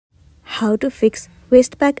How to fix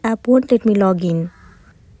Westpac app won't let me log in.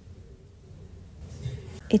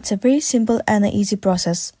 It's a very simple and an easy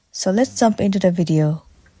process, so let's jump into the video.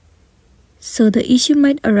 So the issue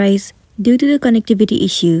might arise due to the connectivity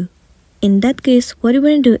issue. In that case, what you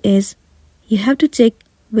want to do is, you have to check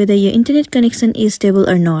whether your internet connection is stable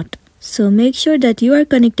or not. So make sure that you are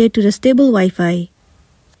connected to the stable Wi-Fi.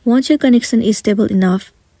 Once your connection is stable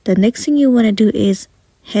enough, the next thing you want to do is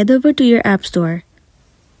head over to your app store.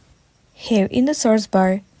 Here in the search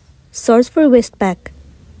bar, search for Westpac.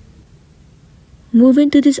 Move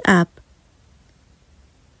into this app.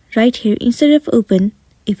 Right here instead of open,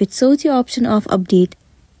 if it shows the option of update,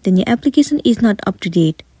 then your application is not up to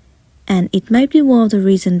date, and it might be one of the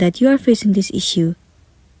reasons that you are facing this issue.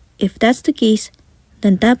 If that's the case,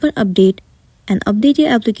 then tap on update and update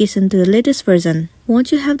your application to the latest version.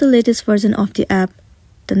 Once you have the latest version of the app,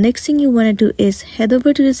 the next thing you want to do is head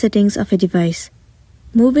over to the settings of a device.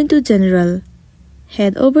 Move into General.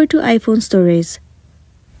 Head over to iPhone Storage.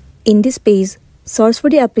 In this page, search for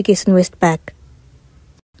the application Westpac.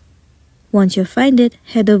 Once you find it,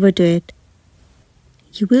 head over to it.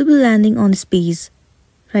 You will be landing on this page.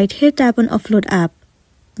 Right here, tap on Offload App.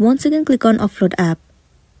 Once again, click on Offload App.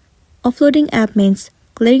 Offloading app means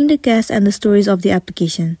clearing the cache and the storage of the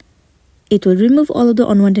application. It will remove all of the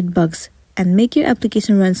unwanted bugs and make your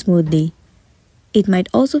application run smoothly. It might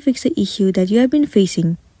also fix the issue that you have been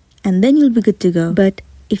facing, and then you'll be good to go. But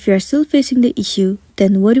if you are still facing the issue,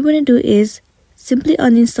 then what you want to do is simply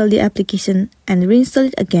uninstall the application and reinstall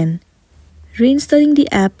it again. Reinstalling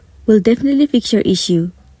the app will definitely fix your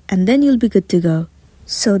issue, and then you'll be good to go.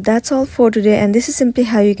 So that's all for today, and this is simply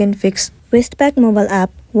how you can fix Westpac mobile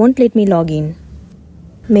app won't let me log in.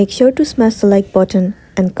 Make sure to smash the like button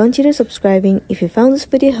and consider subscribing if you found this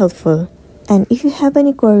video helpful. And if you have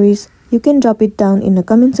any queries, you can drop it down in the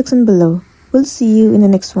comment section below. We'll see you in the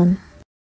next one.